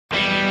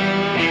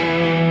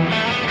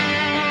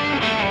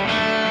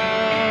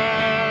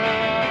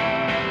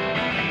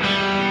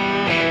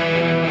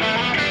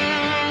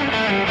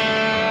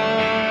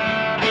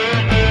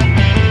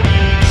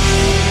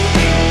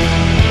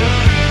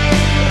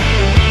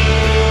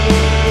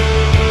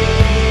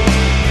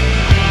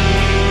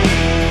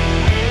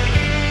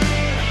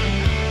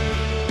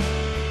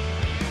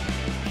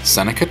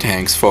Seneca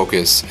Tank's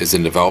focus is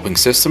in developing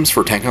systems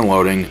for tank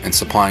unloading and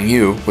supplying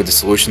you with the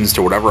solutions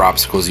to whatever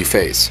obstacles you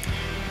face.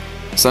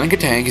 Seneca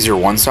Tank is your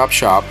one-stop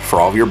shop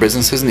for all of your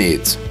business's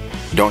needs.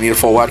 Don't need a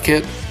full wet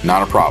kit?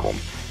 Not a problem.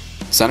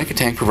 Seneca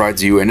Tank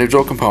provides you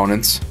individual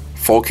components,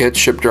 full kits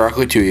shipped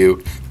directly to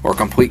you, or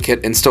complete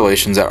kit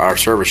installations at our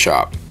service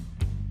shop.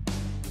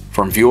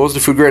 From fuels to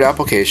food-grade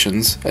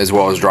applications, as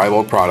well as dry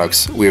bulk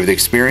products, we have the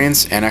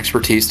experience and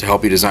expertise to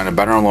help you design a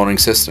better unloading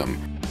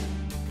system.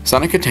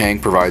 Seneca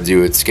Tank provides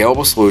you with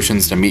scalable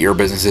solutions to meet your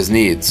business's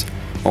needs,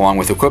 along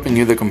with equipping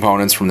you with the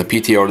components from the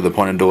PTO to the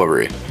point of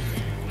delivery.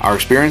 Our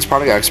experienced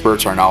product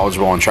experts are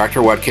knowledgeable in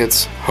tractor wet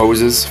kits,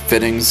 hoses,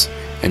 fittings,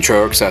 and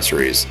trailer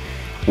accessories.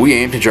 We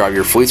aim to drive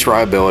your fleet's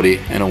reliability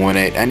and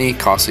eliminate any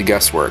costly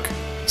guesswork.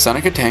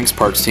 Seneca Tank's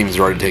parts team is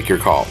ready to take your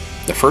call.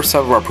 The first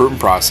step of our proven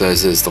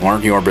process is to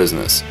learn your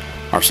business.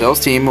 Our sales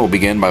team will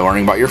begin by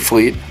learning about your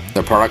fleet,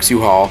 the products you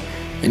haul,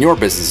 and your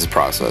business's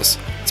process.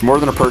 It's more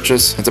than a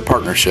purchase, it's a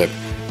partnership.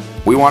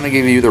 We want to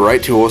give you the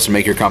right tools to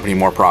make your company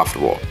more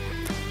profitable.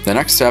 The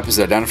next step is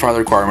to identify the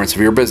requirements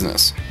of your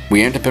business.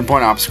 We aim to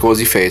pinpoint obstacles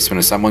you face when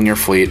assembling your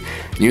fleet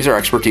and use our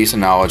expertise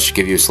and knowledge to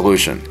give you a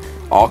solution.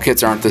 All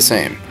kits aren't the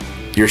same.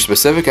 Your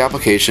specific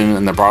application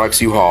and the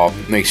products you haul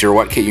makes your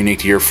wet kit unique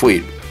to your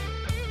fleet.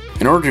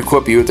 In order to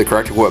equip you with the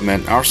correct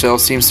equipment, our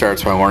sales team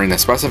starts by learning the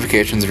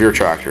specifications of your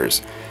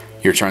tractors.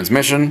 Your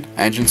transmission,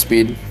 engine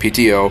speed,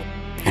 PTO,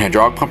 and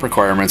hydraulic pump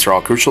requirements are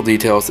all crucial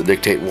details that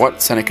dictate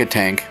what Seneca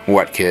Tank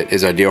wet kit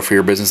is ideal for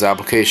your business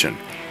application.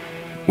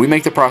 We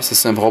make the process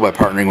simple by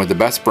partnering with the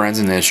best brands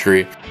in the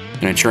industry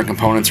and ensuring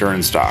components are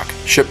in stock.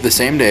 Shipped the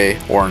same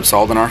day or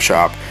installed in our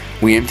shop,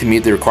 we aim to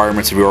meet the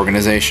requirements of your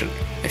organization.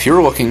 If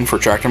you're looking for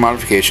tractor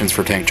modifications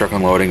for tank truck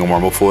unloading or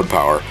mobile fluid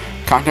power,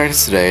 contact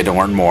us today to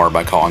learn more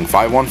by calling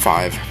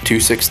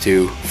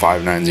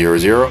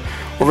 515-262-5900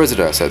 or visit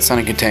us at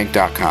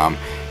senecatank.com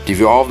to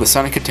view all of the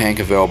Seneca Tank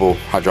available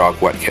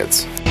hydraulic wet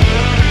kits.